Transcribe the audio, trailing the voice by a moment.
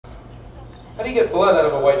How do you get blood out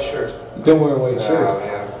of a white shirt? You don't wear a white shirt. Oh,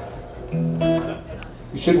 yeah.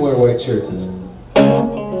 You should wear white shirts.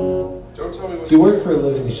 Don't tell me what... If you work for a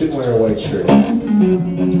living, you shouldn't wear a white shirt.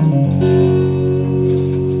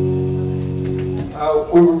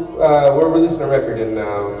 We're releasing a record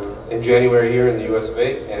in January here in the US of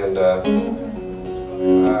A, and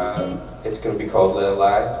it's going to be called Let It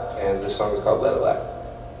Lie, and this song is called Let It Lie.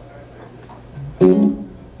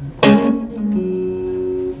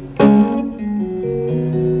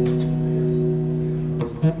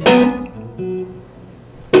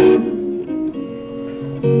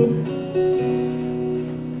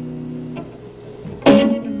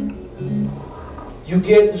 You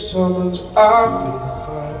get the summons, I'll be the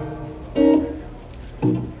fire.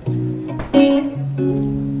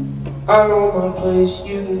 I know my place,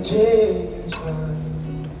 you can take your time.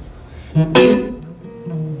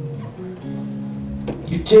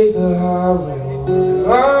 You take the high road, and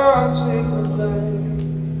I'll take the blame.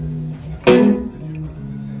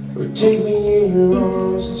 Or take me in your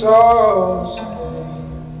arms, it's all the same.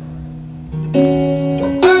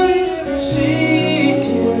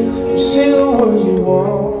 Say the words you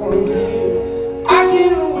want to hear. I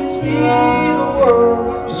can always be the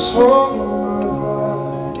one to swallow my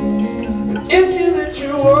pride. And if you let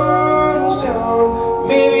your walls down,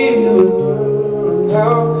 maybe you'll learn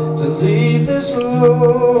how to leave this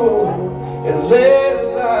alone and let it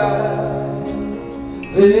lie,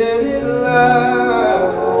 let it lie.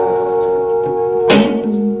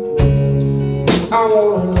 I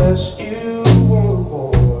wanna let you want more.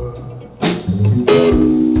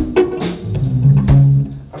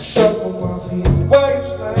 Shuffle my feet,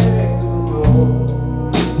 wasteland door.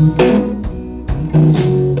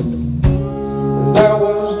 And I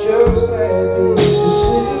was just happy to see.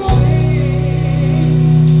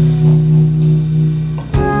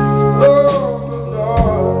 Oh, my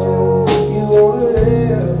darling, you wanted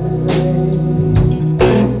everything.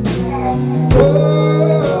 Oh,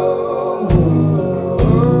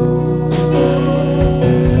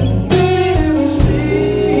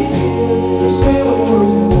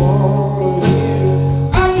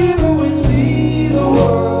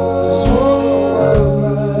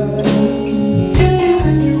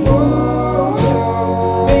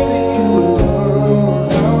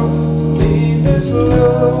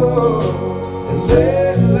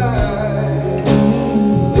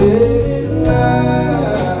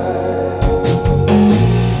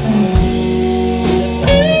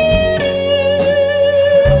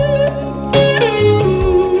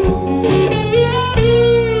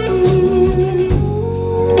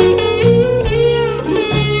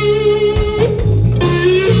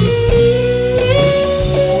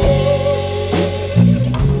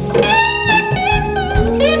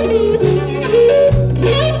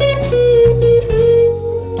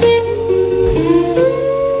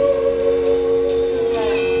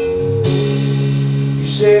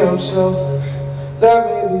 say I'm selfish, that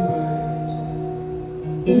may be right.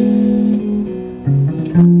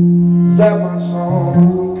 That my song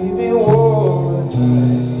will keep me warm at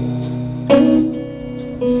night.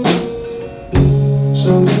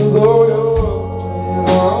 So you go your way and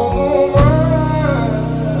I'll go mine.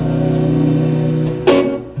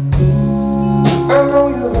 I know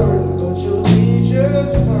you're hurting, but you'll be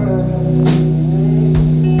just fine.